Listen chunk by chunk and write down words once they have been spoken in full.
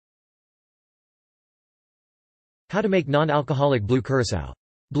How to make non-alcoholic blue curacao.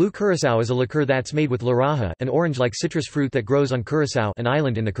 Blue curacao is a liqueur that's made with laraja, an orange-like citrus fruit that grows on Curacao, an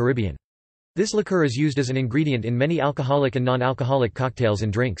island in the Caribbean. This liqueur is used as an ingredient in many alcoholic and non-alcoholic cocktails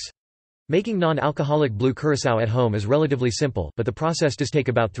and drinks. Making non-alcoholic blue curacao at home is relatively simple, but the process does take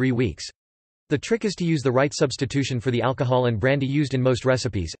about 3 weeks. The trick is to use the right substitution for the alcohol and brandy used in most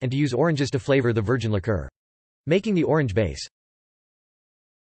recipes, and to use oranges to flavor the virgin liqueur. Making the orange base.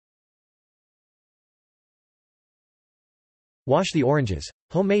 Wash the oranges.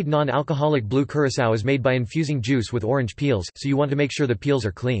 Homemade non-alcoholic blue curacao is made by infusing juice with orange peels, so you want to make sure the peels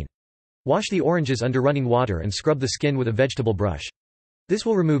are clean. Wash the oranges under running water and scrub the skin with a vegetable brush. This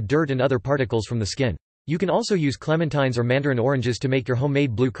will remove dirt and other particles from the skin. You can also use clementines or mandarin oranges to make your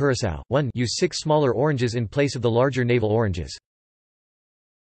homemade blue curacao. 1. Use 6 smaller oranges in place of the larger navel oranges.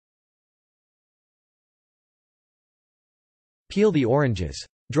 Peel the oranges.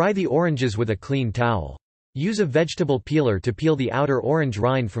 Dry the oranges with a clean towel. Use a vegetable peeler to peel the outer orange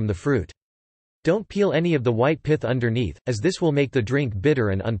rind from the fruit. Don't peel any of the white pith underneath, as this will make the drink bitter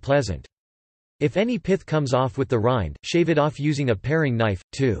and unpleasant. If any pith comes off with the rind, shave it off using a paring knife.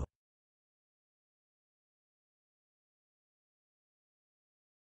 2.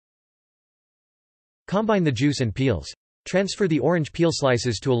 Combine the juice and peels. Transfer the orange peel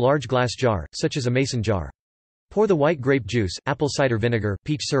slices to a large glass jar, such as a mason jar. Pour the white grape juice, apple cider vinegar,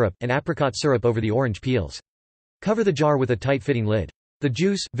 peach syrup, and apricot syrup over the orange peels. Cover the jar with a tight-fitting lid. The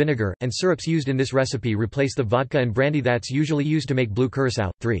juice, vinegar, and syrups used in this recipe replace the vodka and brandy that's usually used to make blue curacao.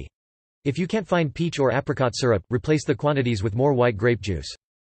 3. If you can't find peach or apricot syrup, replace the quantities with more white grape juice.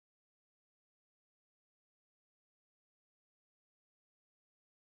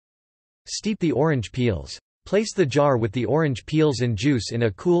 Steep the orange peels. Place the jar with the orange peels and juice in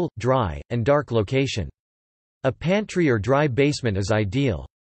a cool, dry, and dark location. A pantry or dry basement is ideal.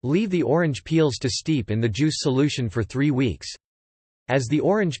 Leave the orange peels to steep in the juice solution for 3 weeks. As the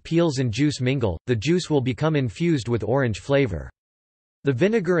orange peels and juice mingle, the juice will become infused with orange flavor. The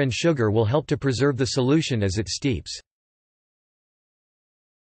vinegar and sugar will help to preserve the solution as it steeps.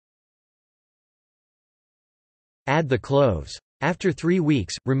 Add the cloves. After 3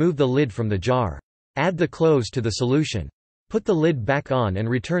 weeks, remove the lid from the jar. Add the cloves to the solution. Put the lid back on and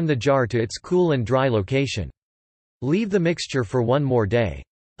return the jar to its cool and dry location. Leave the mixture for 1 more day.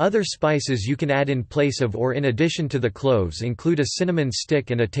 Other spices you can add in place of or in addition to the cloves include a cinnamon stick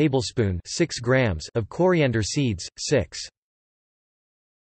and a tablespoon 6 grams of coriander seeds, 6